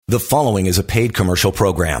The following is a paid commercial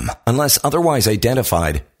program. Unless otherwise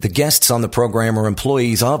identified, the guests on the program are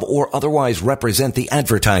employees of or otherwise represent the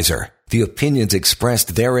advertiser. The opinions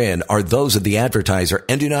expressed therein are those of the advertiser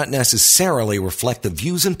and do not necessarily reflect the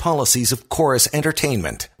views and policies of Chorus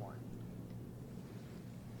Entertainment.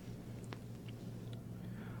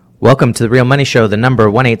 Welcome to The Real Money Show, the number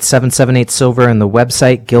 18778 Silver and the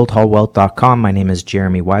website guildhallwealth.com. My name is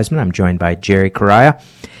Jeremy Wiseman. I'm joined by Jerry Correia.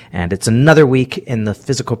 And it's another week in the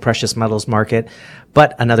physical precious metals market,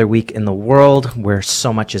 but another week in the world where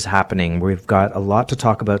so much is happening. We've got a lot to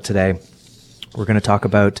talk about today. We're going to talk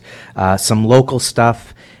about some local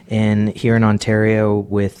stuff here in Ontario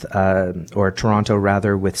or Toronto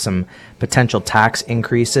rather, with some potential tax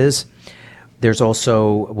increases. There's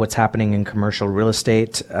also what's happening in commercial real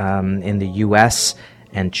estate in the U.S.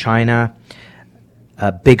 and China.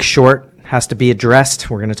 A Big Short has to be addressed.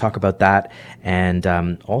 We're going to talk about that. And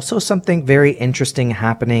also something very interesting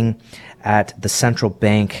happening at the central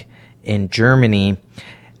bank in Germany.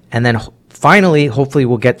 And then finally, hopefully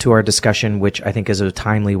we'll get to our discussion, which I think is a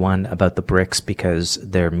timely one, about the BRICS, because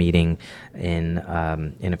they're meeting in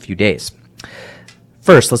a few days.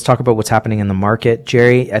 First, let's talk about what's happening in the market.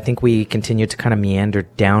 Jerry, I think we continue to kind of meander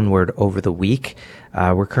downward over the week.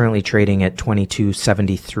 We're currently trading at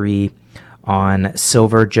 $22.73 on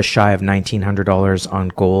silver, just shy of $1,900 on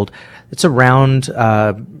gold. It's around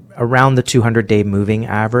the 200-day moving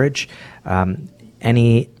average.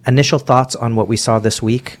 Any initial thoughts on what we saw this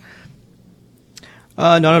week?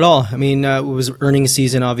 Not at all. I mean, it was earnings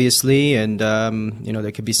season, obviously, and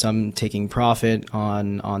there could be some taking profit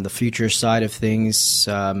on the future side of things.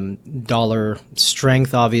 Dollar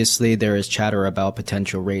strength, obviously, there is chatter about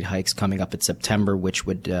potential rate hikes coming up in September, which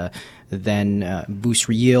would then boost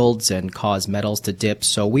yields and cause metals to dip.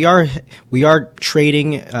 So we are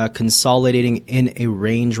trading, consolidating in a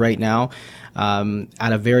range right now. At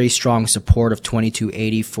a very strong support of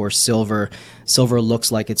 2280 for silver. Silver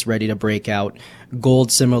looks like it's ready to break out.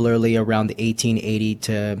 Gold similarly around the 1880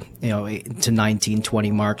 to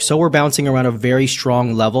 1920 mark. So we're bouncing around a very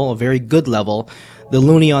strong level, a very good level. The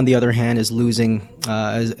loonie, on the other hand, is losing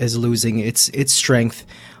its strength.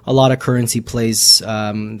 A lot of currency plays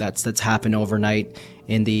that's happened overnight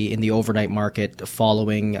in the overnight market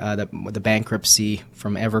following the bankruptcy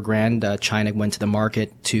from Evergrande. China went to the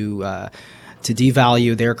market to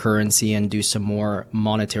devalue their currency and do some more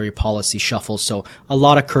monetary policy shuffle. So a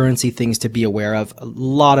lot of currency things to be aware of. A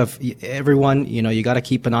lot of everyone, you got to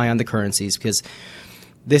keep an eye on the currencies, because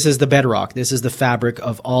this is the bedrock. This is the fabric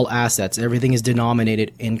of all assets. Everything is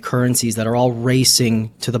denominated in currencies that are all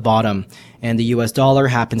racing to the bottom. And the US dollar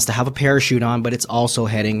happens to have a parachute on, but it's also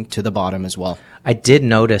heading to the bottom as well. I did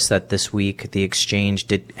notice that this week the exchange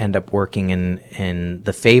did end up working in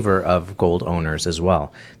the favor of gold owners as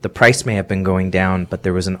well. The price may have been going down, but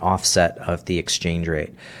there was an offset of the exchange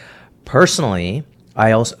rate. Personally,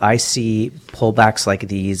 I see pullbacks like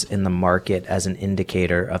these in the market as an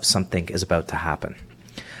indicator of something is about to happen.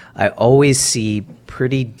 I always see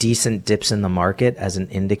pretty decent dips in the market as an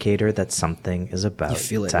indicator that something is about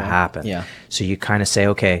to happen. Yeah. So you kind of say,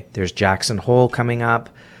 okay, there's Jackson Hole coming up,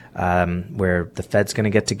 where the Fed's going to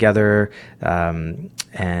get together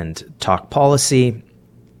and talk policy.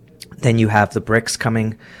 Then you have the BRICS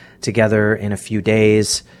coming together in a few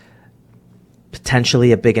days,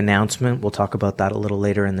 potentially a big announcement. We'll talk about that a little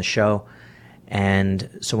later in the show. And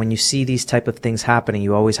so when you see these type of things happening,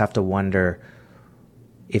 you always have to wonder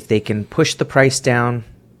if they can push the price down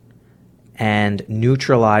and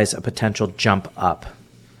neutralize a potential jump up.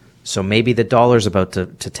 So maybe the dollar's about to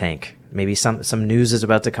tank. Maybe some news is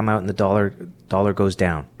about to come out and the dollar goes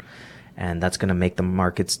down. And that's going to make the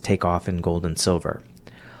markets take off in gold and silver.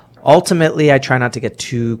 Ultimately, I try not to get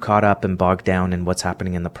too caught up and bogged down in what's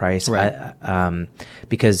happening in the price. Right.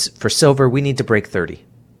 Because for silver, we need to break 30.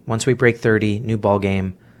 Once we break 30, new ball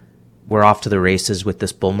game. We're off to the races with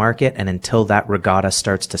this bull market, and until that regatta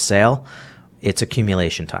starts to sail, it's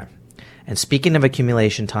accumulation time. And speaking of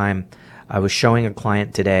accumulation time, I was showing a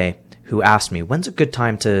client today who asked me, when's a good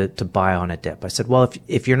time to buy on a dip? I said, well,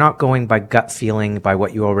 if you're not going by gut feeling, by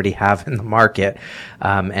what you already have in the market,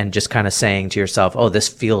 and just kind of saying to yourself, oh, this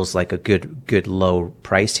feels like a good low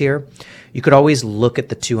price here, you could always look at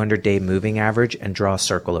the 200-day moving average and draw a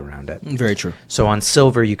circle around it. Very true. So on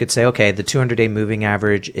silver, you could say, okay, the 200-day moving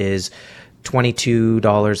average is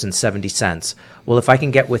 $22.70. Well, if I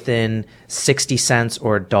can get within 60 cents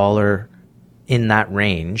or $1 in that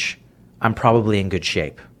range, I'm probably in good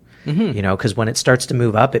shape. you know, because when it starts to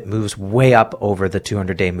move up, it moves way up over the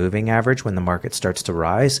 200-day moving average when the market starts to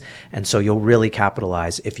rise. And so you'll really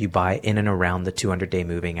capitalize if you buy in and around the 200-day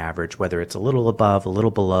moving average, whether it's a little above, a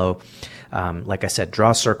little below. Like I said,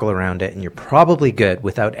 draw a circle around it, and you're probably good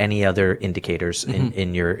without any other indicators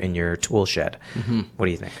in your tool shed. What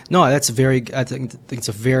do you think? No, I think it's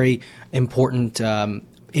a very important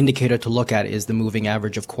indicator to look at is the moving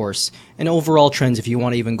average, of course, and overall trends. If you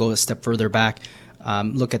want to even go a step further back,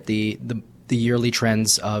 look at the yearly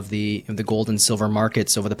trends of the gold and silver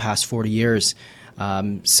markets over the past 40 years.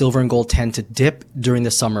 Silver and gold tend to dip during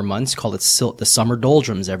the summer months, call it the summer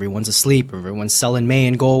doldrums. Everyone's asleep, everyone's sell in May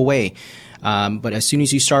and go away. But as soon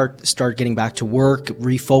as you start getting back to work,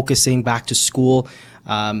 refocusing, back to school,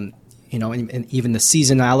 you know, and even the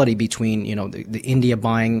seasonality between, you know, the India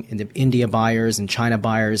buying and the India buyers and China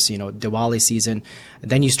buyers, you know, Diwali season,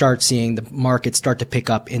 then you start seeing the market start to pick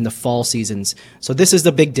up in the fall seasons. So this is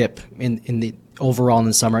the big dip in the overall in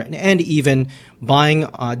the summer, and even buying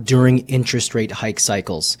during interest rate hike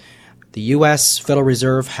cycles. The U.S. Federal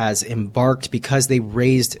Reserve has embarked because they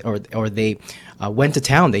raised or they went to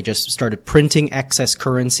town. They just started printing excess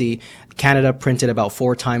currency. Canada printed about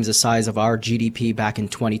 4 times the size of our GDP back in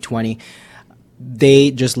 2020. They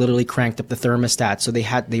just literally cranked up the thermostat. So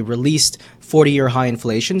they released 40-year high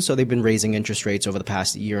inflation. So they've been raising interest rates over the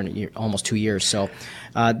past year, almost 2 years. So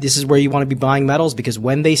this is where you want to be buying metals, because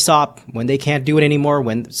when they stop, when they can't do it anymore,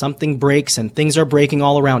 when something breaks, and things are breaking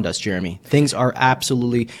all around us, Jeremy, things are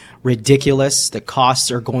absolutely ridiculous. The costs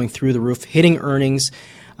are going through the roof, hitting earnings.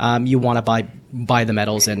 You want to buy the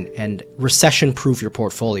metals and recession-proof your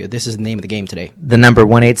portfolio. This is the name of the game today. The number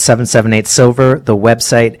 18778 silver, the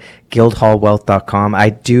website guildhallwealth.com. I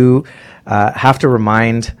do have to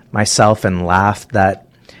remind myself and laugh that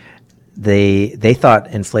they thought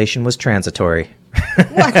inflation was transitory.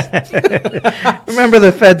 What? Remember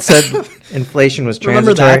the Fed said inflation was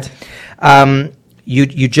transitory. Remember that.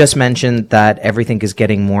 You just mentioned that everything is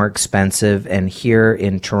getting more expensive, and here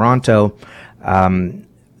in Toronto,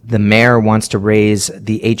 the mayor wants to raise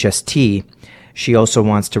the HST. She also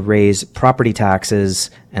wants to raise property taxes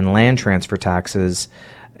and land transfer taxes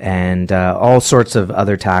and all sorts of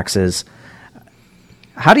other taxes.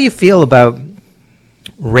 How do you feel about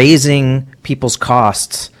raising people's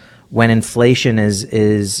costs when inflation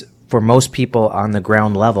is for most people on the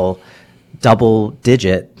ground level double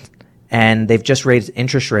digit? And they've just raised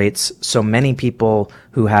interest rates, so many people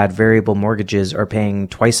who had variable mortgages are paying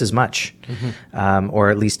twice as much, or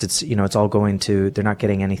at least it's all going to. They're not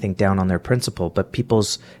getting anything down on their principal, but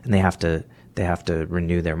and they have to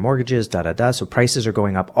renew their mortgages, So prices are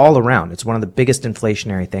going up all around. It's one of the biggest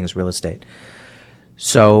inflationary things, real estate.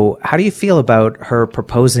 So how do you feel about her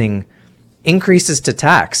proposing increases to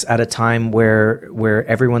tax at a time where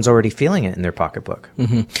everyone's already feeling it in their pocketbook?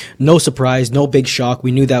 No surprise, no big shock.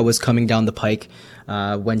 We knew that was coming down the pike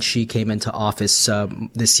when she came into office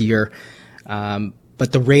this year.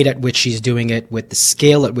 But the rate at which she's doing it, with the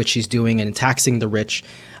scale at which she's doing it and taxing the rich,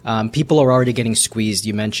 people are already getting squeezed.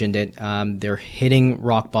 You mentioned it. They're hitting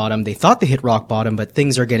rock bottom. They thought they hit rock bottom, but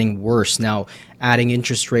things are getting worse. Now, adding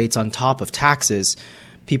interest rates on top of taxes,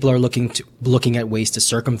 people are looking at ways to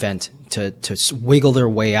circumvent, to wiggle their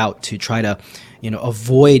way out, to try to,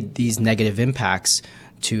 avoid these negative impacts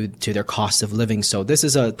to their cost of living. So this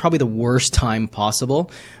is probably the worst time possible.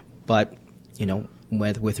 But,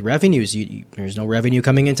 with revenues, there's no revenue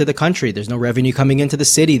coming into the country. There's no revenue coming into the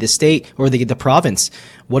city, the state, or the province.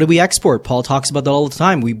 What do we export? Paul talks about that all the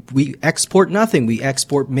time. We export nothing. We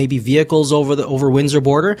export maybe vehicles over Windsor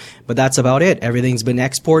border, but that's about it. Everything's been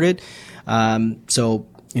exported.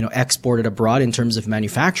 Exported abroad in terms of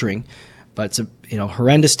manufacturing, but it's a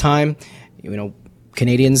horrendous time.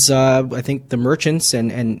 Canadians, I think the merchants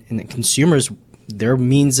and the consumers, their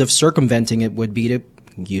means of circumventing it would be to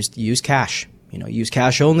use cash. Use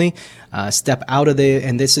cash only. Step out of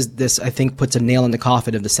and this I think puts a nail in the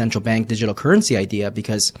coffin of the central bank digital currency idea,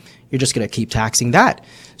 because you're just going to keep taxing that.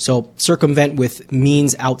 So circumvent with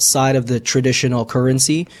means outside of the traditional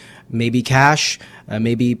currency, maybe cash,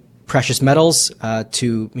 maybe precious metals,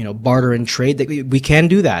 to barter and trade. That we can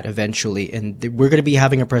do that eventually, and we're going to be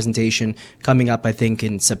having a presentation coming up, I think,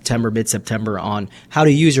 in mid-September, on how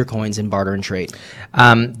to use your coins in barter and trade.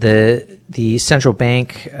 The Central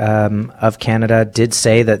Bank of Canada did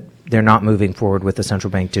say that they're not moving forward with the central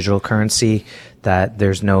bank digital currency, that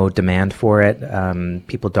there's no demand for it.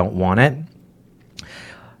 People don't want it.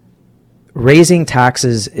 Raising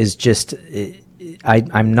taxes is just...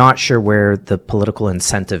 I'm not sure where the political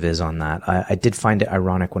incentive is on that. I did find it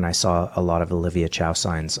ironic when I saw a lot of Olivia Chow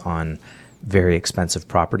signs on very expensive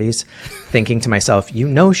properties, thinking to myself,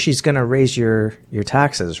 she's going to raise your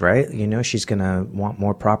taxes, right? She's going to want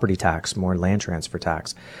more property tax, more land transfer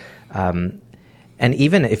tax. And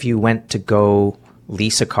even if you went to go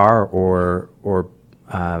lease a car or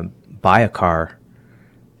buy a car,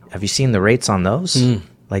 have you seen the rates on those?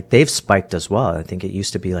 Like they've spiked as well. I think it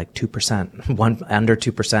used to be like 2%, under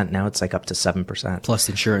 2%. Now it's like up to 7%. Plus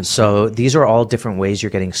insurance. So these are all different ways you're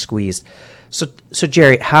getting squeezed. So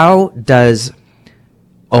Jerry, how does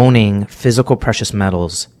owning physical precious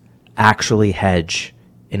metals actually hedge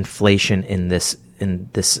inflation in this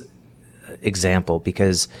example?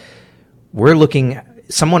 Because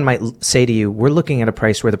someone might say to you, we're looking at a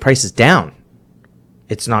price where the price is down.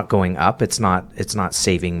 It's not going up. It's not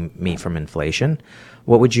saving me from inflation.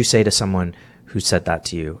 What would you say to someone who said that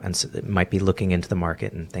to you and might be looking into the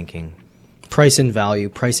market and thinking? Price and value.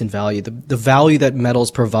 The value that metals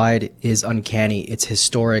provide is uncanny. It's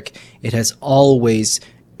historic. It has always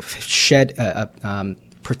protected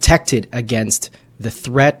against the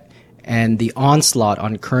threat and the onslaught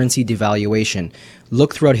on currency devaluation.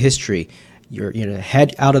 Look throughout history. You're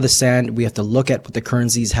head out of the sand. We have to look at what the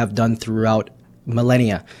currencies have done throughout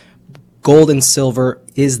millennia. Gold and silver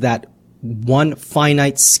is that one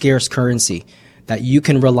finite, scarce currency that you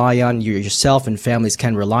can rely on, yourself and families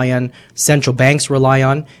can rely on, central banks rely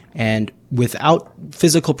on, and without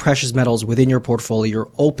physical precious metals within your portfolio,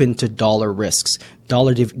 you're open to dollar risks,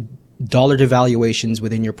 dollar devaluations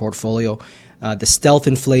within your portfolio. The stealth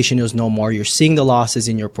inflation is no more. You're seeing the losses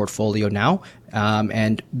in your portfolio now.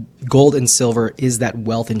 And gold and silver is that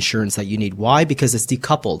wealth insurance that you need. Why? Because it's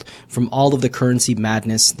decoupled from all of the currency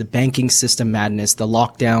madness, the banking system madness, the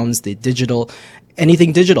lockdowns, the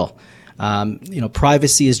anything digital.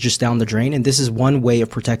 Privacy is just down the drain. And this is one way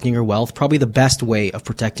of protecting your wealth, probably the best way of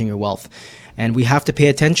protecting your wealth. And we have to pay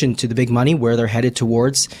attention to the big money, where they're headed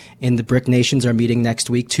towards. In the BRIC nations are meeting next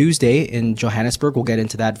week, Tuesday in Johannesburg. We'll get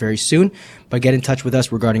into that very soon. But get in touch with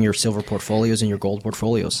us regarding your silver portfolios and your gold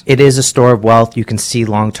portfolios. It is a store of wealth. You can see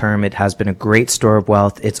long term. It has been a great store of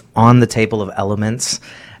wealth. It's on the table of elements.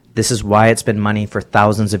 This is why it's been money for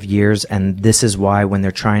thousands of years. And this is why when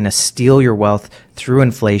they're trying to steal your wealth through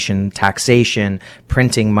inflation, taxation,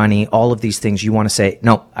 printing money, all of these things, you want to say,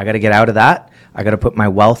 no, I got to get out of that. I got to put my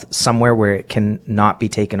wealth somewhere where it can not be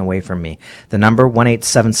taken away from me. The number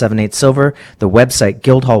 1-877-8-SILVER, the website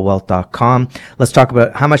guildhallwealth.com. Let's talk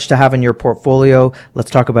about how much to have in your portfolio. Let's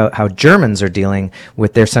talk about how Germans are dealing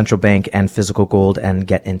with their central bank and physical gold, and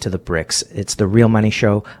get into the BRICS. It's the Real Money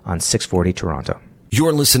Show on 640 Toronto.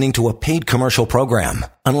 You're listening to a paid commercial program.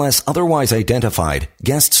 Unless otherwise identified,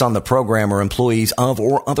 guests on the program are employees of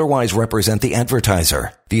or otherwise represent the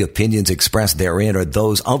advertiser. The opinions expressed therein are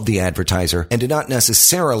those of the advertiser and do not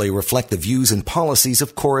necessarily reflect the views and policies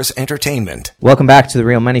of Chorus Entertainment. Welcome back to the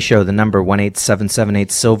Real Money Show. The number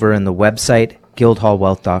 1-877-8-SILVER and the website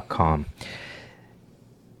guildhallwealth.com.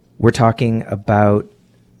 We're talking about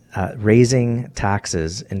raising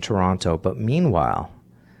taxes in Toronto, but meanwhile,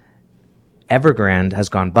 Evergrande has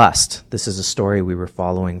gone bust. This is a story we were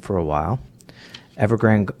following for a while.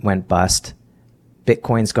 Evergrande went bust.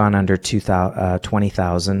 Bitcoin's gone under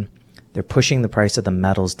 20,000. They're pushing the price of the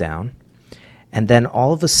metals down. And then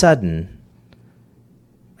all of a sudden,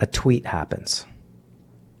 a tweet happens.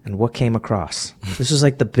 And what came across? This was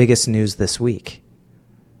like the biggest news this week.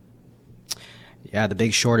 Yeah, the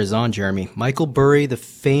big short is on, Jeremy. Michael Burry, the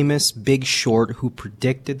famous big short who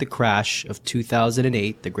predicted the crash of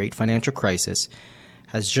 2008, the great financial crisis,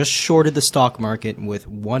 has just shorted the stock market with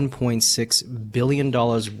 $1.6 billion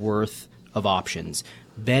worth of options,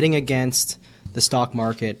 betting against the stock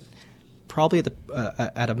market probably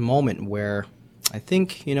at a moment where I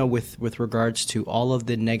think, with regards to all of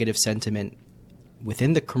the negative sentiment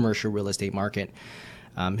within the commercial real estate market,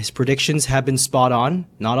 his predictions have been spot on,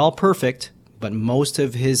 not all perfect, but most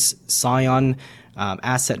of his Scion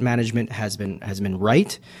asset management has been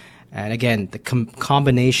right. And again, the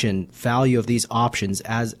combination value of these options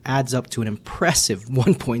adds up to an impressive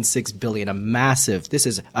 $1.6 billion, this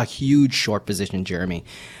is a huge short position, Jeremy.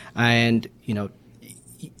 And,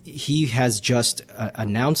 he has just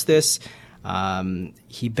announced this.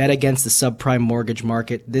 He bet against the subprime mortgage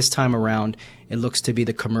market. This time around, it looks to be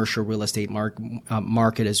the commercial real estate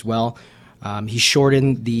market as well. He's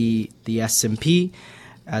shorting the S&P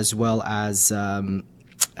as well as the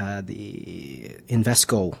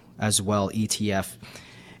Invesco as well, ETF.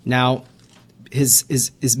 Now,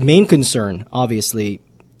 his main concern, obviously,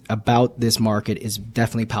 about this market is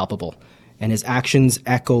definitely palpable, and his actions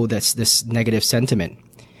echo this negative sentiment.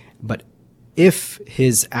 But if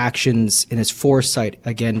his actions and his foresight,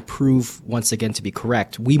 again, prove once again to be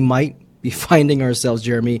correct, we might be finding ourselves,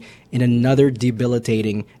 Jeremy, in another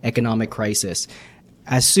debilitating economic crisis.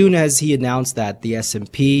 As soon as he announced that the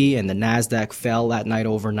S&P and the NASDAQ fell that night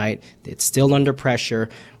overnight, it's still under pressure.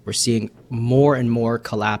 We're seeing more and more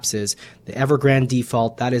collapses. The Evergrande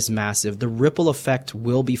default, that is massive. The ripple effect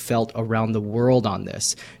will be felt around the world on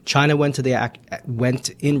this. China went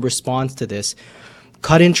in response to this,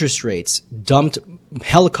 cut interest rates, dumped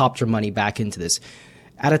helicopter money back into this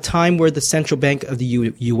at a time where the central bank of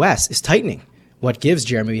the U.S. is tightening. What gives,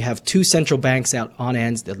 Jeremy? We have two central banks out on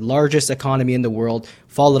ends, the largest economy in the world,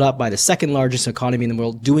 followed up by the second largest economy in the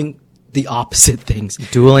world, doing the opposite things.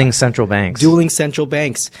 Dueling central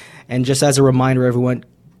banks. And just as a reminder, everyone,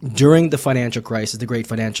 during the financial crisis, the great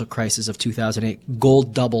financial crisis of 2008,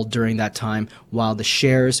 gold doubled during that time while the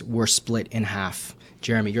shares were split in half.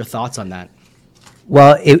 Jeremy, your thoughts on that?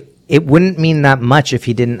 Well, it wouldn't mean that much if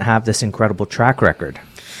he didn't have this incredible track record.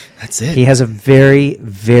 That's it. He has a very,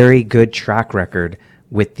 very good track record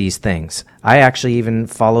with these things. I actually even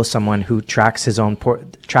follow someone who tracks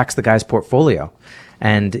tracks the guy's portfolio.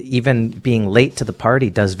 And even being late to the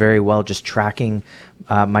party does very well just tracking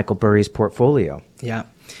Michael Burry's portfolio. Yeah.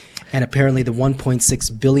 And apparently the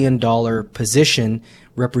 $1.6 billion position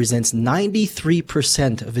represents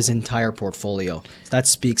 93% of his entire portfolio. That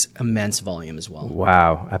speaks immense volume as well.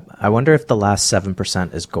 Wow. I wonder if the last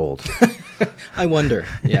 7% is gold. I wonder.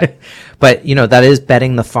 Yeah. But, that is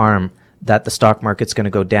betting the farm that the stock market's going to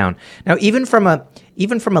go down. Now, even from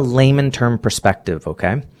a layman term perspective,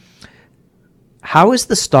 okay? How is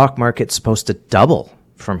the stock market supposed to double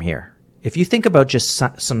from here? If you think about just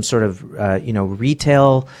some sort of,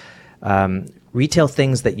 retail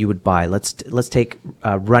things that you would buy. Let's take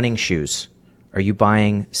running shoes. Are you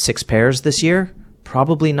buying 6 pairs this year?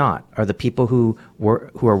 Probably not. Are the people who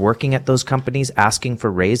are working at those companies asking for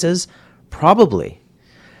raises? Probably.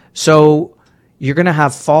 So you're going to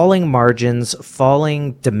have falling margins,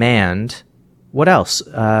 falling demand. What else?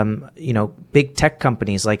 Big tech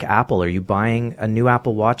companies like Apple. Are you buying a new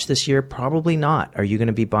Apple Watch this year? Probably not. Are you going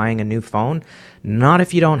to be buying a new phone? Not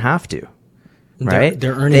if you don't have to. Right?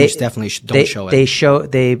 Their earnings definitely don't show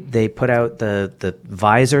it. They put out the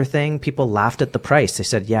visor thing. People laughed at the price. They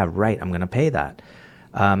said, "Yeah, right. I'm going to pay that."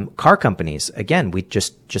 Car companies. Again, we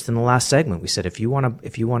just in the last segment we said if you want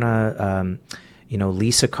to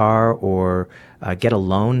lease a car or get a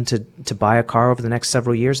loan to buy a car over the next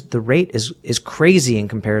several years, the rate is crazy in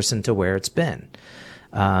comparison to where it's been.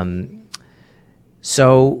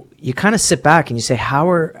 So you kind of sit back and you say,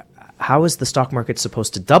 how is the stock market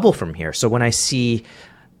supposed to double from here? So when I see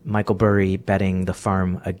Michael Burry betting the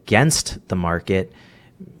farm against the market,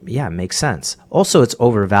 yeah, it makes sense. Also, it's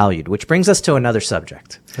overvalued, which brings us to another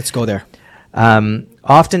subject. Let's go there.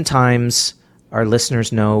 Oftentimes, our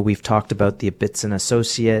listeners know we've talked about the Abitz &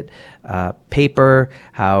 Associate paper,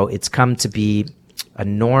 how it's come to be a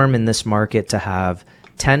norm in this market to have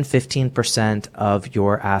 10-15% of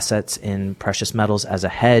your assets in precious metals as a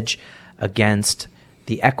hedge against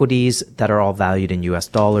the equities that are all valued in US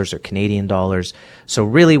dollars or Canadian dollars. So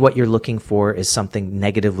really what you're looking for is something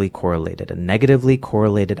negatively correlated, a negatively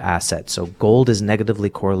correlated asset. So gold is negatively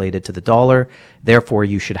correlated to the dollar. Therefore,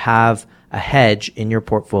 you should have a hedge in your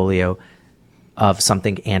portfolio of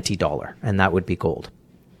something anti-dollar, and that would be gold.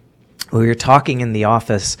 We were talking in the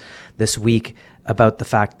office this week about the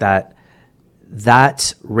fact that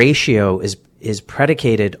that ratio is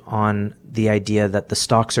predicated on the idea that the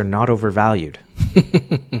stocks are not overvalued.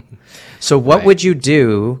 So what would you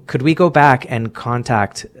do? Could we go back and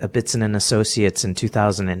contact Abitz & Associates in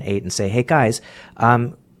 2008 and say, hey guys,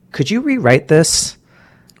 could you rewrite this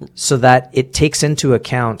so that it takes into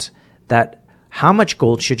account that how much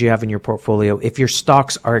gold should you have in your portfolio if your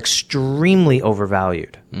stocks are extremely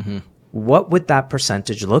overvalued? Mm-hmm. What would that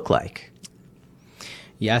percentage look like?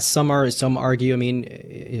 Yes, some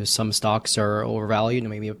argue, some stocks are overvalued,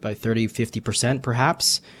 maybe by 30-50%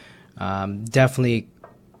 perhaps. Definitely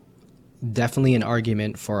an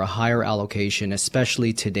argument for a higher allocation,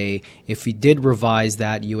 especially today. If we did revise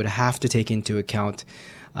that, you would have to take into account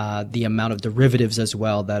the amount of derivatives as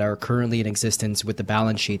well that are currently in existence with the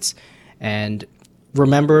balance sheets. And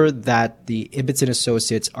remember that the Abitz &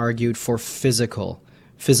 Associates argued for physical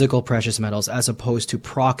precious metals as opposed to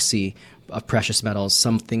proxy of precious metals,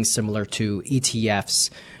 something similar to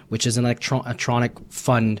ETFs, which is an electronic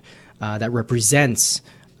fund that represents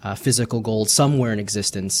physical gold somewhere in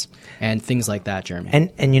existence, and things like that, Jeremy.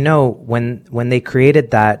 And when they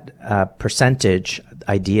created that percentage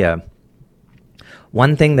idea,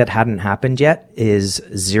 one thing that hadn't happened yet is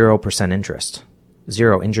 0% interest.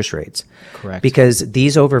 Zero interest rates. Correct. Because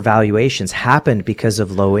these overvaluations happened because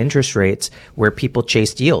of low interest rates where people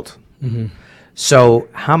chased yield. Mm-hmm. So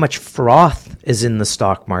how much froth is in the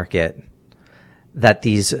stock market that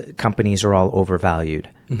these companies are all overvalued?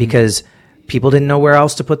 Because people didn't know where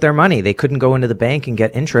else to put their money. They couldn't go into the bank and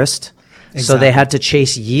get interest. Exactly. So they had to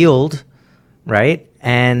chase yield, right?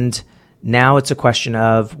 And now it's a question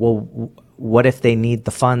of, well, what if they need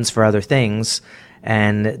the funds for other things?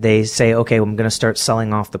 And they say, okay, well, I'm going to start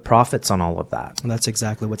selling off the profits on all of that. And that's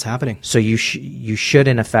exactly what's happening. So you should,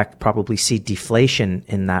 in effect, probably see deflation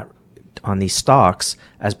in that on these stocks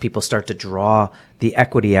as people start to draw the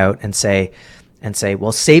equity out and say,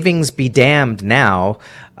 well, savings be damned now.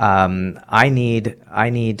 I need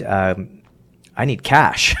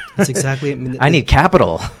cash. That's exactly it. I need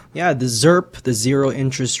capital. Yeah, the ZIRP, the zero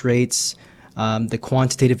interest rates, the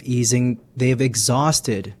quantitative easing, they've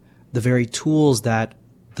exhausted the very tools that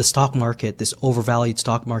the stock market, this overvalued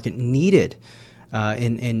stock market, needed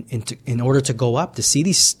in order to go up, to see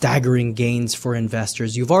these staggering gains for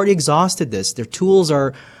investors. You've already exhausted this. The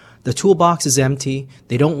toolbox is empty.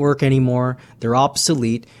 They don't work anymore. They're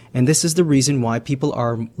obsolete. And this is the reason why people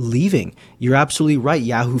are leaving. You're absolutely right.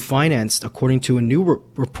 Yahoo Finance, according to a new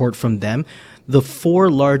report from them, the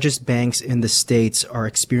 4 largest banks in the States are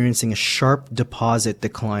experiencing a sharp deposit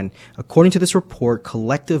decline. According to this report,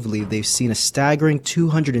 collectively, they've seen a staggering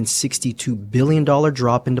 $262 billion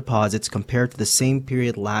drop in deposits compared to the same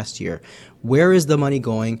period last year. Where is the money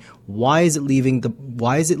going? Why is it leaving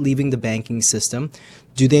the banking system?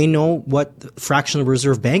 Do they know what fractional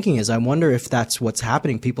reserve banking is? I wonder if that's what's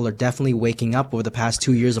happening. People are definitely waking up over the past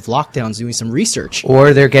 2 years of lockdowns, doing some research.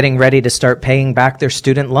 Or they're getting ready to start paying back their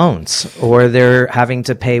student loans, or they're having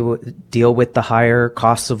to deal with the higher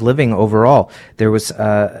costs of living overall. There was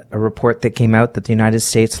a report that came out that the United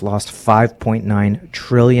States lost $5.9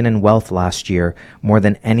 trillion in wealth last year, more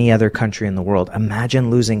than any other country in the world. Imagine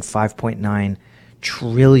losing $5.9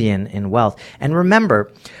 trillion in wealth. And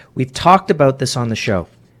remember, we've talked about this on the show.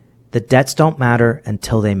 The debts don't matter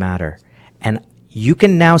until they matter. And you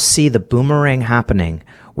can now see the boomerang happening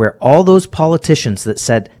where all those politicians that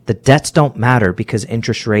said the debts don't matter because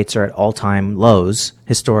interest rates are at all-time lows,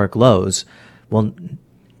 historic lows, well,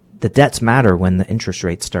 the debts matter when the interest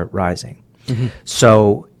rates start rising. Mm-hmm.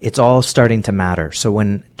 So it's all starting to matter. So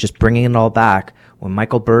when just bringing it all back, when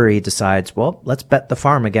Michael Burry decides, well, let's bet the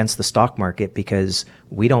farm against the stock market because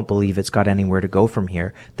we don't believe it's got anywhere to go from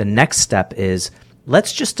here, the next step is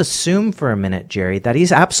let's just assume for a minute, Jerry, that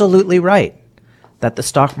he's absolutely right, that the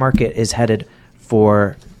stock market is headed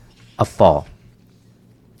for a fall.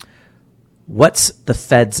 What's the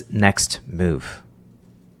Fed's next move?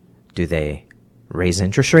 Do they raise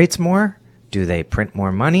interest rates more? Do they print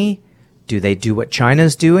more money? Do they do what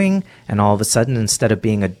China's doing? And all of a sudden, instead of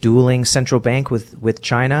being a dueling central bank with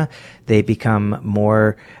China, they become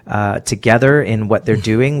more together in what they're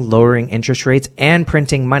doing, lowering interest rates and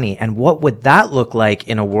printing money. And what would that look like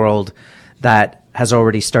in a world that has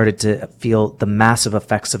already started to feel the massive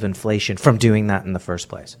effects of inflation from doing that in the first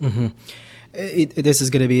place? Mm-hmm. This is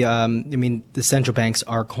going to be, the central banks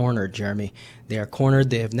are cornered, Jeremy. They are cornered.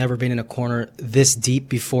 They have never been in a corner this deep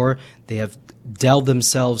before. They have delved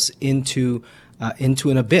themselves into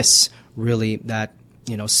an abyss, really, that,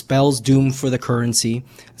 spells doom for the currency,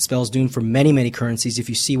 spells doom for many, many currencies. If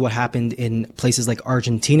you see what happened in places like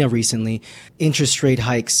Argentina recently, interest rate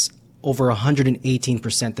hikes over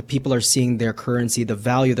 118%. The people are seeing their currency, the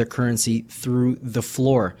value of their currency through the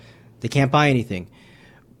floor. They can't buy anything.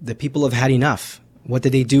 The people have had enough. What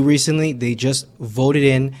did they do recently? They just voted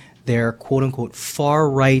in their quote-unquote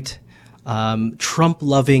far-right,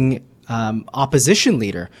 Trump-loving opposition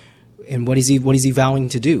leader. And what is he vowing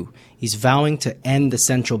to do? He's vowing to end the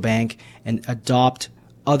central bank and adopt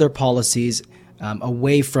other policies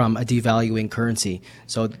away from a devaluing currency.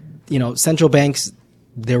 So, central banks,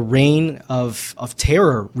 their reign of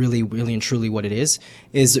terror, really, really and truly what it is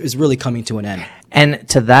really coming to an end. And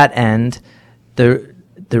to that end,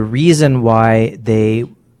 the reason why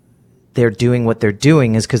they're doing what they're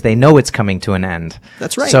doing is because they know it's coming to an end.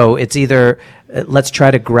 That's right. So it's either let's try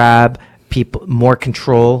to grab people more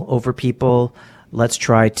control over people. Let's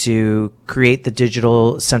try to create the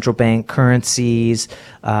digital central bank currencies.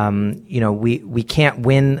 We can't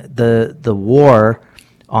win the war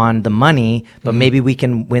on the money, but maybe we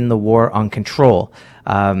can win the war on control.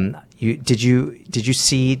 Did you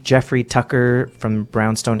see Jeffrey Tucker from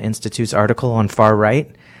Brownstone Institute's article on far right?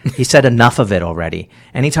 He said enough of it already.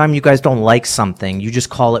 Anytime you guys don't like something, you just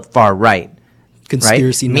call it far right.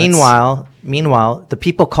 Conspiracy right? nuts. Meanwhile, the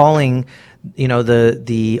people calling,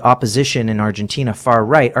 the opposition in Argentina far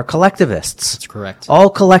right are collectivists. That's correct. All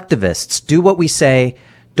collectivists. Do what we say.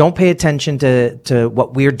 Don't pay attention to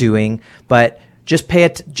what we're doing, but Just pay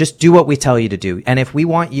it. Just do what we tell you to do. And if we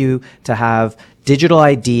want you to have digital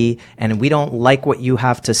ID and we don't like what you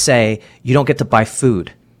have to say, you don't get to buy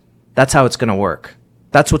food. That's how it's going to work.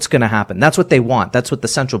 That's what's going to happen. That's what they want. That's what the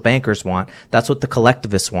central bankers want. That's what the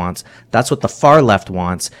collectivists wants. That's what the far left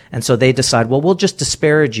wants. And so they decide, well, we'll just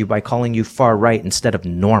disparage you by calling you far right instead of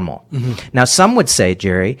normal. Now, some would say,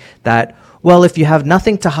 Jerry, that, well, if you have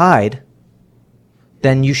nothing to hide,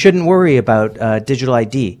 then you shouldn't worry about digital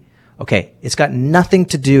ID. Okay, it's got nothing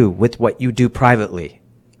to do with what you do privately,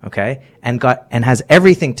 okay? And has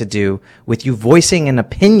everything to do with you voicing an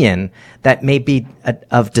opinion that may be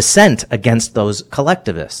of dissent against those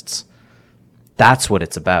collectivists. That's what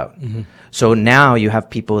it's about. So now you have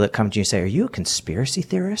people that come to you and say, are you a conspiracy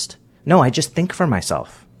theorist? No, I just think for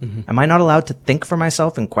myself. Am I not allowed to think for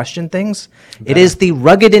myself and question things? It is the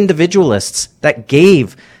rugged individualists that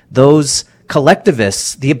gave those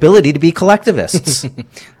collectivists the ability to be collectivists.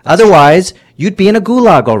 Otherwise, you'd be in a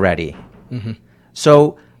gulag already.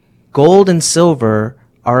 So gold and silver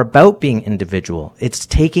are about being individual. It's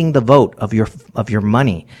taking the vote of your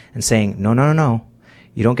money and saying, no.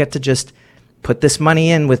 You don't get to just put this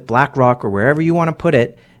money in with BlackRock or wherever you want to put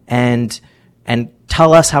it and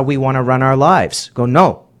tell us how we want to run our lives. Go,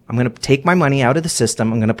 no, I'm going to take my money out of the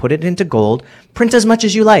system. I'm going to put it into gold. Print as much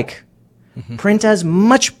as you like. Print as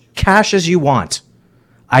much cash as you want.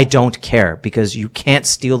 I don't care, because you can't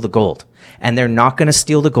steal the gold. And they're not going to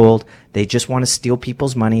steal the gold. They just want to steal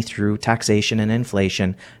people's money through taxation and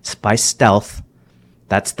inflation by stealth.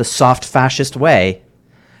 That's the soft fascist way.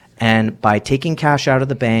 And by taking cash out of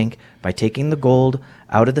the bank, by taking the gold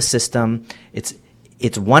out of the system,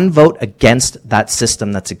 it's one vote against that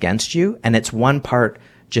system that's against you, and it's one part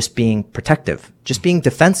just being protective, just being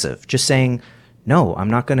defensive, just saying, no, I'm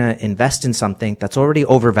not going to invest in something that's already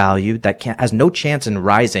overvalued, that has no chance in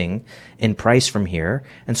rising in price from here.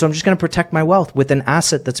 And so I'm just going to protect my wealth with an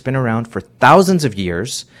asset that's been around for thousands of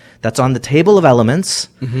years, that's on the table of elements,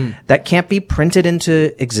 that can't be printed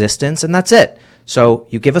into existence, and that's it. So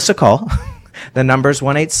you give us a call. The number's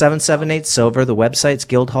 1-877-8-SILVER. The website's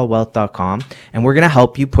guildhallwealth.com. And we're going to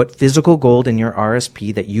help you put physical gold in your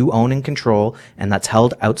RSP that you own and control, and that's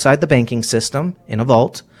held outside the banking system in a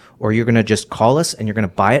vault. Or you're going to just call us and you're going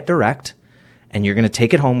to buy it direct, and you're going to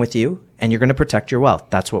take it home with you, and you're going to protect your wealth.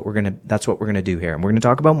 That's what we're going to do here. And we're going to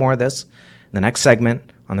talk about more of this in the next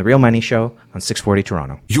segment on The Real Money Show on 640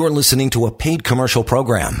 Toronto. You're listening to a paid commercial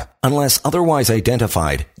program. Unless otherwise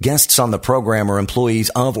identified, guests on the program are employees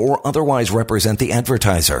of or otherwise represent the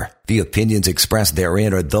advertiser. The opinions expressed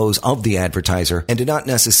therein are those of the advertiser and do not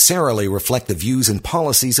necessarily reflect the views and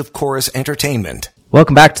policies of Chorus Entertainment.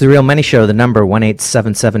 Welcome back to The Real Money Show. The number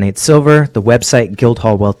 1-877-8-SILVER. The website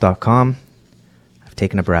guildhallwealth.com. I've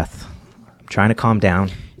taken a breath. I'm trying to calm down.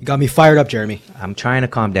 You got me fired up, Jeremy. I'm trying to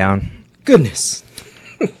calm down. Goodness.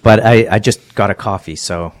 But I just got a coffee,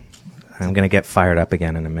 so I'm going to get fired up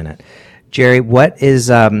again in a minute. Jerry, what is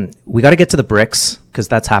we got to get to the BRICS, because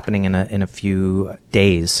that's happening in a few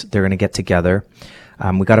days. They're going to get together.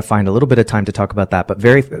 We got to find a little bit of time to talk about that. But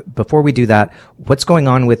before we do that, what's going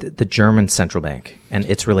on with the German central bank and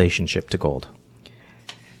its relationship to gold?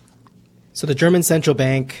 So the German central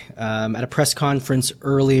bank, at a press conference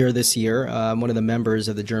earlier this year, one of the members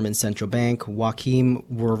of the German central bank, Joachim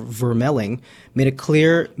Vermelling,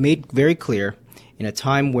 made very clear in a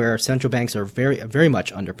time where central banks are very, very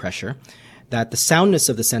much under pressure, that the soundness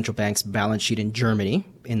of the central bank's balance sheet in Germany,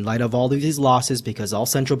 in light of all of these losses, because all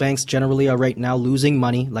central banks generally are right now losing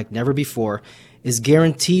money like never before, is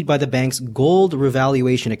guaranteed by the bank's gold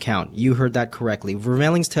revaluation account. You heard that correctly.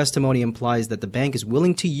 Vermelling's testimony implies that the bank is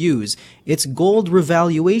willing to use its gold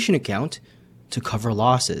revaluation account to cover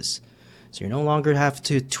losses. So you no longer have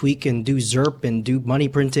to tweak and do ZERP and do money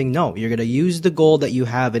printing. No, you're going to use the gold that you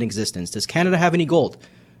have in existence. Does Canada have any gold?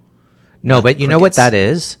 No, but you know what that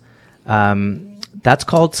is? That's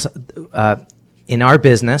called, in our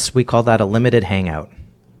business, we call that a limited hangout.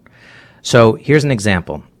 So here's an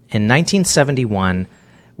example. In 1971,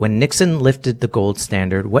 when Nixon lifted the gold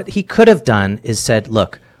standard, what he could have done is said,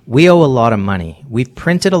 look, we owe a lot of money. We've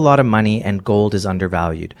printed a lot of money and gold is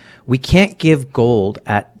undervalued. We can't give gold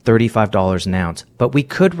at $35 an ounce, but we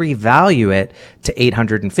could revalue it to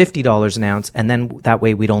 $850 an ounce. And then that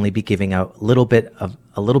way we'd only be giving out a little bit of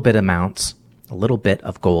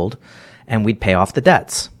gold, and we'd pay off the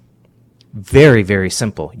debts. Very, very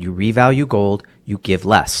simple. You revalue gold, you give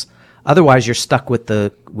less. Otherwise, you're stuck with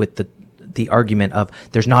the argument of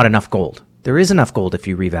there's not enough gold. There is enough gold if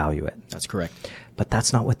you revalue it. That's correct. But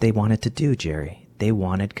that's not what they wanted to do, Jerry. They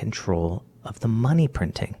wanted control of the money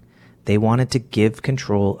printing. They wanted to give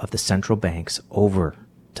control of the central banks over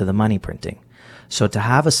to the money printing. So to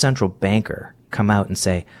have a central banker come out and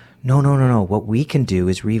say, no. What we can do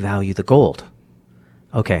is revalue the gold.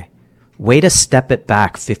 Okay. Way to step it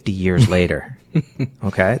back 50 years later.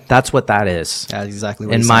 Okay. That's what that is. That's exactly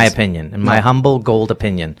what in my opinion, in my humble gold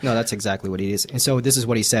opinion. No, that's exactly what it is. And so this is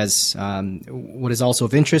what he says. What is also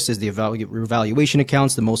of interest is the revaluation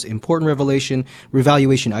accounts. The most important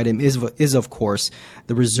revaluation item is of course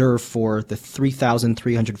the reserve for the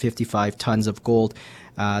 3,355 tons of gold.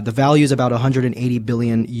 The value is about 180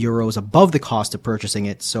 billion euros above the cost of purchasing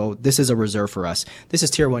it. So this is a reserve for us. This is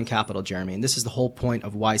tier one capital, Jeremy. And this is the whole point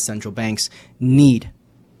of why central banks need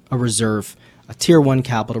a reserve, a tier one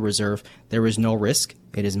capital reserve. There is no risk.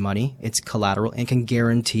 It is money. It's collateral and can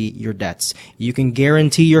guarantee your debts. You can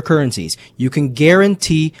guarantee your currencies. You can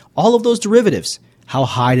guarantee all of those derivatives. How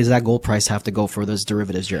high does that gold price have to go for those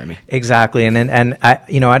derivatives, Jeremy? Exactly. And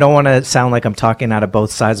I don't want to sound like I'm talking out of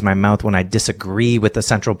both sides of my mouth when I disagree with the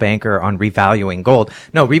central banker on revaluing gold.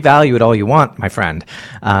 No, revalue it all you want, my friend.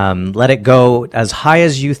 Let it go as high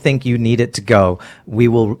as you think you need it to go. We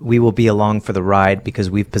will be along for the ride because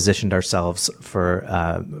we've positioned ourselves for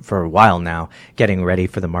a while now, getting ready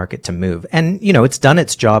for the market to move. And, it's done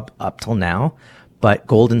its job up till now. But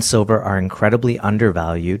gold and silver are incredibly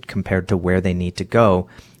undervalued compared to where they need to go,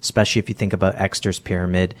 especially if you think about Exter's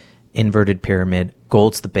pyramid, inverted pyramid.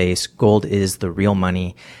 Gold's the base. Gold is the real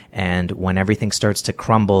money. And when everything starts to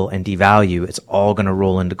crumble and devalue, it's all going to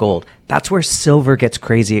roll into gold. That's where silver gets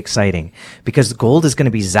crazy exciting because gold is going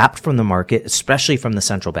to be zapped from the market, especially from the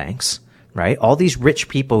central banks, right? All these rich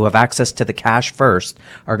people who have access to the cash first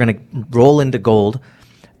are going to roll into gold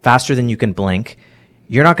faster than you can blink.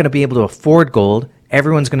 You're not going to be able to afford gold.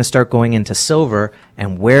 Everyone's going to start going into silver.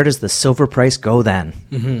 And where does the silver price go then?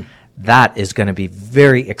 Mm-hmm. That is going to be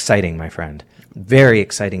very exciting, my friend. Very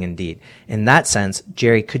exciting indeed. In that sense,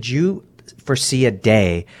 Jerry, could you foresee a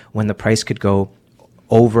day when the price could go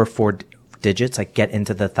over 4 digits, like get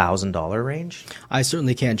into the $1,000 range? I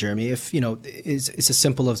certainly can, Jeremy. If, it's as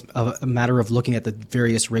simple as a matter of looking at the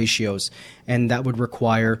various ratios, and that would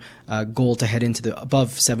require gold to head into the above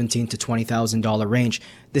 $17,000 to $20,000 range.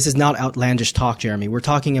 This is not outlandish talk, Jeremy. We're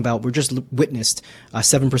just witnessed a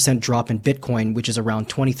 7% drop in Bitcoin, which is around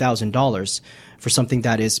 $20,000 for something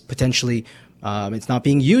that is potentially it's not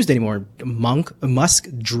being used anymore. Musk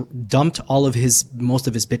dumped most of his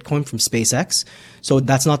Bitcoin from SpaceX. So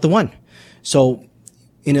that's not the one. So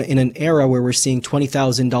in an era where we're seeing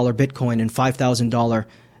 $20,000 Bitcoin and $5,000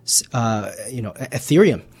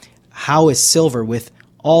 Ethereum, how is silver with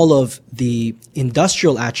all of the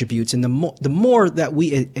industrial attributes and the more that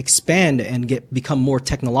we expand and become more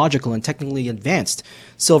technological and technically advanced,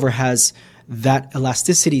 silver has that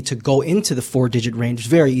elasticity to go into the 4-digit range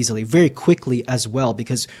very easily, very quickly as well,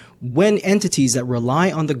 because when entities that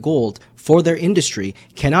rely on the gold for their industry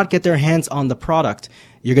cannot get their hands on the product,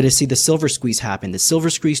 you're going to see the silver squeeze happen. The silver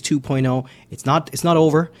squeeze 2.0, it's not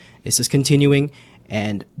over. This is continuing.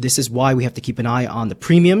 And this is why we have to keep an eye on the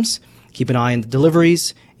premiums, keep an eye on the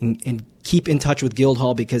deliveries, and keep in touch with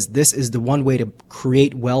Guildhall, because this is the one way to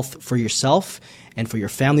create wealth for yourself and for your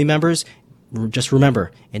family members. Just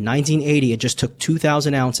remember, in 1980, it just took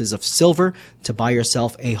 2,000 ounces of silver to buy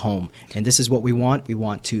yourself a home. And this is what we want. We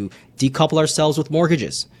want to decouple ourselves with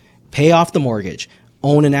mortgages, pay off the mortgage,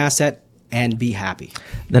 own an asset, and be happy.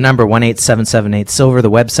 The number 18778 silver, the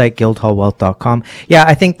website guildhallwealth.com. Yeah,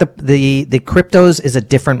 I think the cryptos is a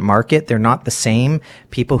different market. They're not the same.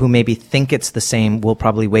 People who maybe think it's the same will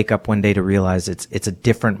probably wake up one day to realize it's a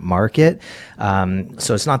different market.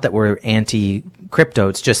 So it's not that we're anti crypto.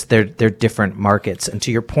 It's just they're different markets. And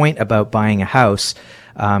to your point about buying a house,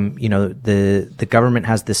 the government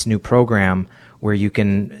has this new program where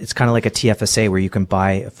it's kind of like a TFSA where you can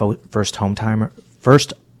buy a first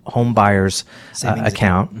home buyer's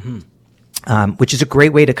account, mm-hmm. Which is a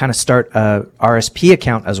great way to kind of start a RSP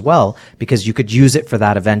account as well, because you could use it for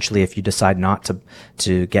that eventually if you decide not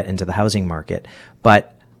to get into the housing market.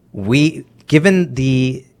 But given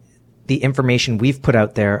the information we've put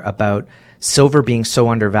out there about silver being so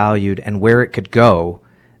undervalued and where it could go,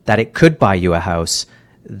 that it could buy you a house,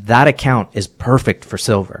 that account is perfect for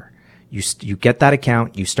silver. You get that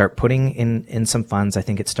account, you start putting in some funds. I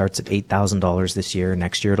think it starts at $8,000 this year.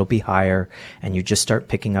 Next year it'll be higher, and you just start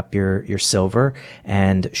picking up your silver.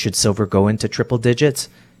 And should silver go into triple digits,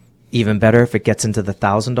 even better if it gets into the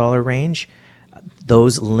 $1,000 range.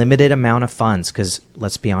 Those limited amount of funds, because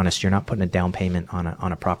let's be honest, you're not putting a down payment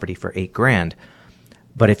on a property for $8,000.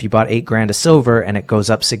 But if you bought $8,000 of silver and it goes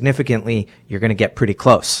up significantly, you're going to get pretty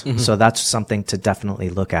close. Mm-hmm. So that's something to definitely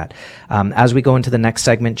look at. As we go into the next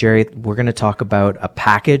segment, Jerry, we're going to talk about a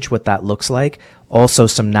package, what that looks like. Also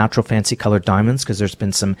some natural fancy colored diamonds, because there's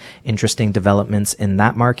been some interesting developments in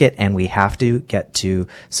that market. And we have to get to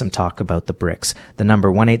some talk about the BRICS. The number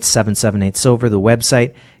 18778 silver, the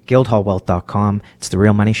website, guildhallwealth.com. It's The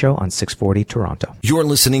Real Money Show on 640 Toronto. You're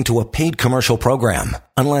listening to a paid commercial program.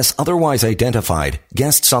 Unless otherwise identified,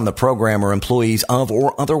 guests on the program are employees of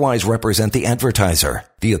or otherwise represent the advertiser.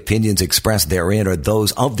 The opinions expressed therein are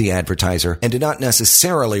those of the advertiser and do not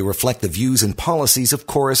necessarily reflect the views and policies of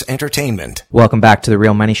Chorus Entertainment. Welcome back to The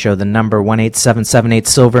Real Money Show, the number 18778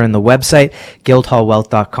 silver, and the website,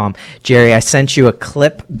 guildhallwealth.com. Jerry, I sent you a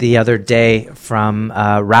clip the other day from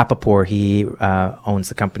Rappaport. He owns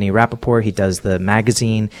the company Rappaport. He does the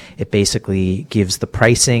magazine. It basically gives the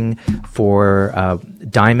pricing for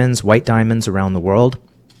diamonds, white diamonds around the world.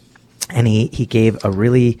 And he gave a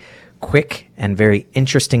really quick and very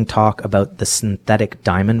interesting talk about the synthetic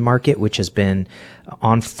diamond market, which has been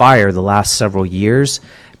on fire the last several years,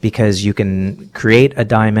 because you can create a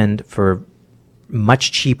diamond for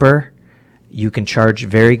much cheaper. You can charge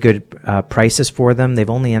very good prices for them. They've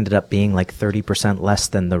only ended up being like 30% less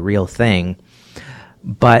than the real thing.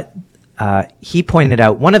 But he pointed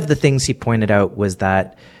out, one of the things he pointed out was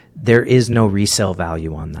that there is no resale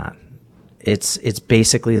value on that. It's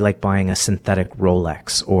basically like buying a synthetic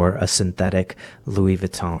Rolex or a synthetic Louis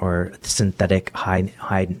Vuitton or synthetic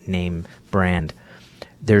high name brand.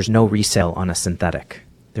 There's no resale on a synthetic.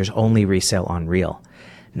 There's only resale on real.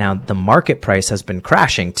 Now, the market price has been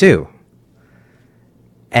crashing too.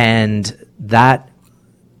 And that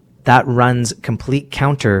runs complete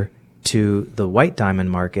counter to the white diamond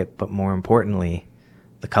market, but more importantly,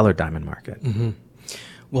 the colored diamond market. Mm-hmm.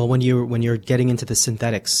 Well, when you're getting into the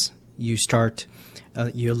synthetics, you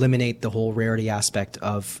eliminate the whole rarity aspect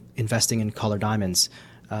of investing in colored diamonds.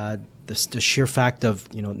 The sheer fact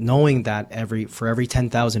of knowing that for every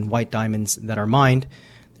 10,000 white diamonds that are mined,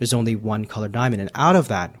 there's only one colored diamond, and out of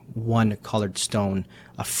that one colored stone,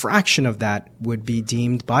 a fraction of that would be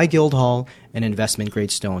deemed by Guildhall an investment grade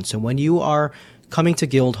stone. So when you are coming to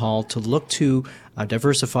Guildhall to look to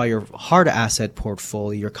diversify your hard asset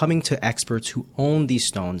portfolio, you're coming to experts who own these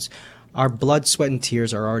stones. Our blood, sweat, and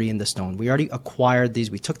tears are already in the stone. We already acquired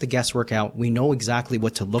these. We took the guesswork out. We know exactly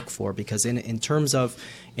what to look for, because in terms of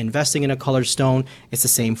investing in a colored stone, it's the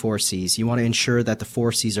same 4 C's. You want to ensure that the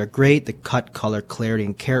 4 C's are great. The cut, color, clarity,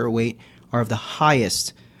 and carat weight are of the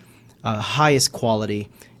highest quality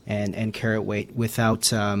and carat weight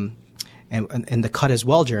without and the cut as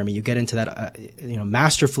well, Jeremy. You get into that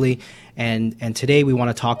masterfully. And today we want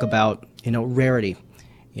to talk about rarity.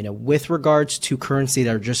 With regards to currency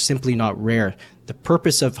that are just simply not rare, the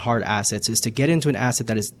purpose of hard assets is to get into an asset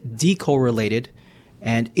that is decorrelated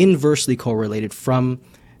and inversely correlated from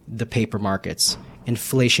the paper markets,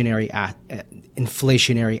 inflationary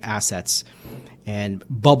assets, and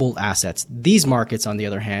bubble assets. These markets, on the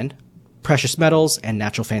other hand, precious metals and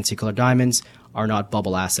natural fancy colored diamonds, are not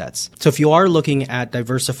bubble assets. So if you are looking at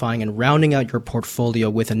diversifying and rounding out your portfolio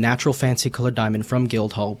with a natural fancy colored diamond from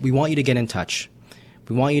Guildhall, we want you to get in touch.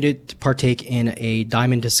 We want you to partake in a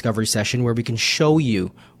diamond discovery session where we can show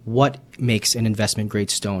you what makes an investment grade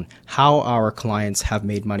stone, how our clients have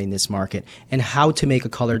made money in this market, and how to make a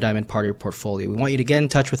colored diamond part of your portfolio. We want you to get in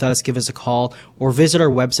touch with us, give us a call, or visit our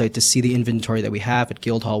website to see the inventory that we have at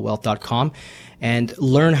guildhallwealth.com and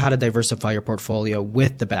learn how to diversify your portfolio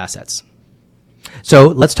with the assets. So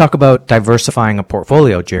let's talk about diversifying a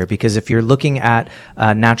portfolio, Jerry, because if you're looking at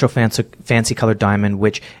a natural fancy colored diamond,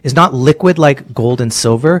 which is not liquid like gold and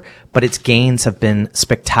silver, but its gains have been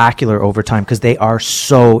spectacular over time because they are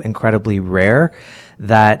so incredibly rare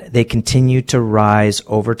that they continue to rise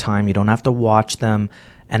over time. You don't have to watch them,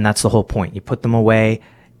 and that's the whole point. You put them away.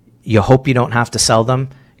 You hope you don't have to sell them.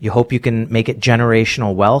 You hope you can make it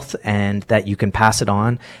generational wealth and that you can pass it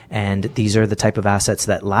on. And these are the type of assets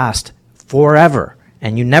that last forever,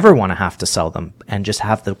 and you never want to have to sell them and just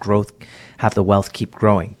have the wealth keep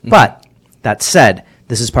growing. Mm-hmm. But that said,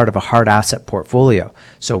 this is part of a hard asset portfolio.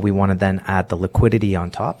 So we want to then add the liquidity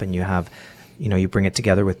on top, and you have, you bring it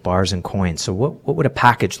together with bars and coins. So what would a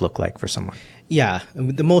package look like for someone? Yeah,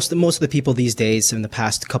 most of the people these days in the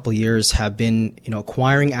past couple of years have been,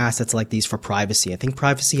 acquiring assets like these for privacy. I think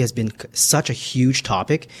privacy has been such a huge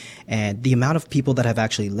topic, and the amount of people that have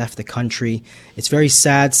actually left the country, it's very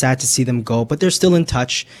sad to see them go, but they're still in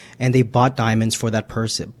touch, and they bought diamonds for that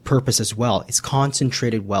purpose as well. It's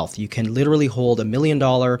concentrated wealth. You can literally hold $1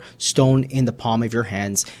 million stone in the palm of your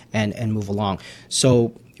hands and move along.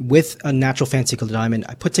 So with a natural fancy colored diamond,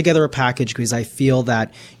 I put together a package because I feel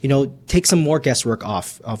that, take some more guesswork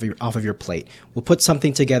off of your plate. We'll put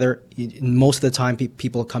something together. Most of the time,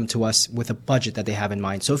 people come to us with a budget that they have in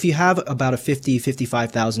mind. So if you have about a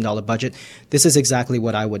 $55,000 budget, this is exactly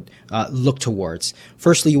what I would look towards.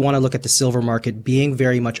 Firstly, you want to look at the silver market being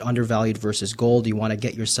very much undervalued versus gold. You want to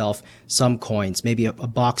get yourself some coins, maybe a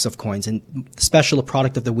box of coins. And the special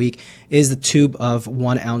product of the week is the tube of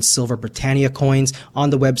 1 ounce silver Britannia coins. On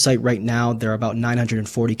the website right now, they're about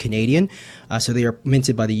 940 Canadian. So they are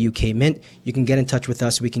minted by the UK Mint. You can get in touch with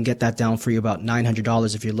us. We can get that down for you about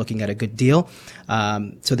 $900 if you're looking at a good deal.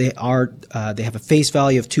 So they have a face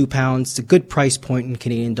value of £2. It's a good price point in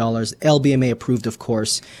Canadian dollars. LBMA approved, of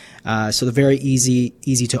course. So they're very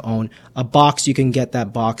easy to own. A box, you can get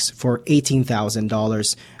that box for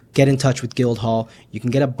 $18,000. Get in touch with Guildhall. You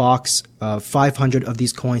can get a box of 500 of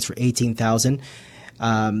these coins for $18,000.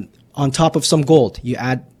 On top of some gold, you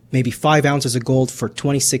add maybe 5 ounces of gold for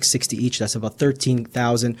 $26.60 each. That's about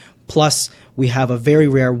 $13,000. Plus, we have a very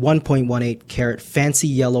rare 1.18 carat fancy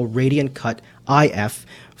yellow radiant cut IF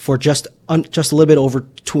for just a little bit over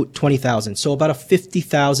 $20,000. So about a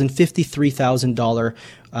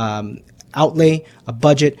 $53,000 outlay, a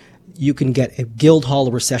budget. You can get a Guildhall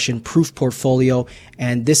recession-proof portfolio,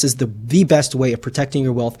 and this is the best way of protecting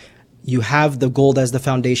your wealth. You have the gold as the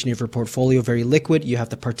foundation of your portfolio, very liquid. You have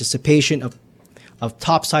the participation of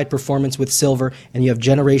topside performance with silver, and you have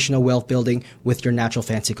generational wealth building with your natural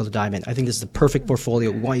fancy colored diamond. I think this is the perfect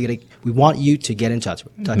portfolio. We want you to get in touch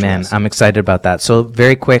with us. I'm excited about that. So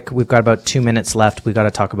very quick, we've got about 2 minutes left. We've got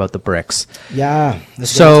to talk about the BRICS. Yeah.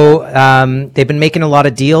 So they've been making a lot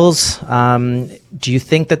of deals. Do you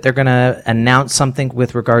think that they're going to announce something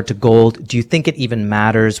with regard to gold? Do you think it even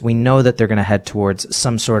matters? We know that they're going to head towards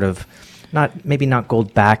some sort of maybe not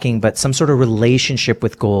gold backing, but some sort of relationship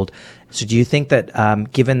with gold. So do you think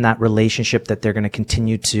that given that relationship that they're going to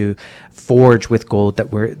continue to forge with gold,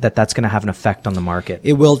 that's going to have an effect on the market?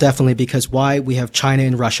 It will definitely, because why? We have China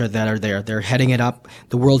and Russia that are there. They're heading it up.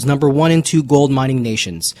 The world's number 1 and 2 gold mining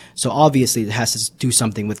nations. So obviously it has to do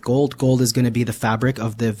something with gold. Gold is going to be the fabric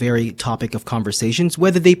of the very topic of conversations,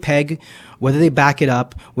 whether they peg, whether they back it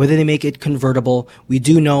up, whether they make it convertible. We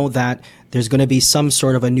do know that there's going to be some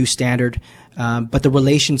sort of a new standard, but the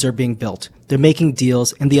relations are being built. They're making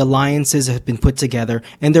deals, and the alliances have been put together,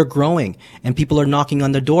 and they're growing, and people are knocking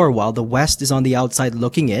on the door while the West is on the outside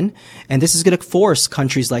looking in. And this is going to force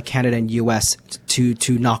countries like Canada and US to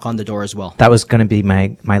knock on the door as well. That was going to be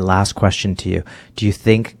my last question to you. Do you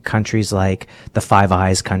think countries like the Five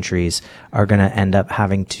Eyes countries are going to end up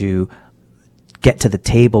having to get to the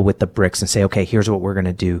table with the BRICS and say, okay, here's what we're going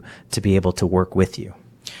to do to be able to work with you?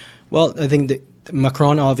 Well, I think that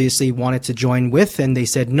Macron obviously wanted to join with, and they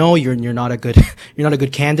said, no, you're not a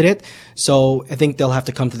good candidate. So I think they'll have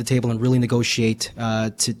to come to the table and really negotiate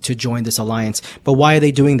to join this alliance. But why are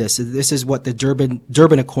they doing this? This is what the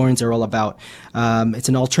Durban Accords are all about. It's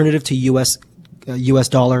an alternative to U.S.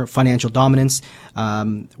 dollar financial dominance,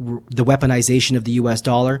 the weaponization of the U.S.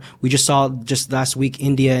 dollar. We just saw last week,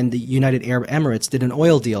 India and the United Arab Emirates did an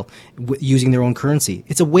oil deal using their own currency.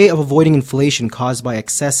 It's a way of avoiding inflation caused by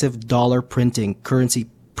excessive dollar printing, currency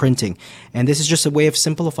printing. And this is just a way of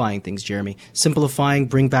simplifying things, Jeremy. Simplifying,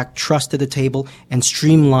 bring back trust to the table, and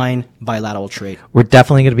streamline bilateral trade. We're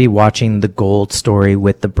definitely going to be watching the gold story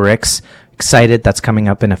with the BRICS. Excited. That's coming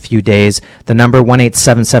up in a few days. The number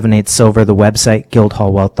 18778 silver, the website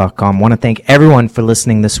guildhallwealth.com. Want to thank everyone for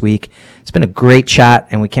listening this week. It's been a great chat,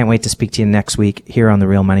 and we can't wait to speak to you next week here on The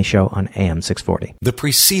Real Money Show on AM 640. The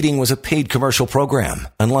preceding was a paid commercial program.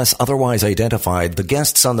 Unless otherwise identified, the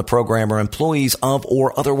guests on the program are employees of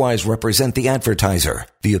or otherwise represent the advertiser.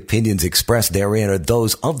 The opinions expressed therein are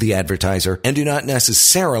those of the advertiser and do not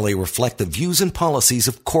necessarily reflect the views and policies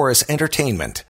of Chorus Entertainment.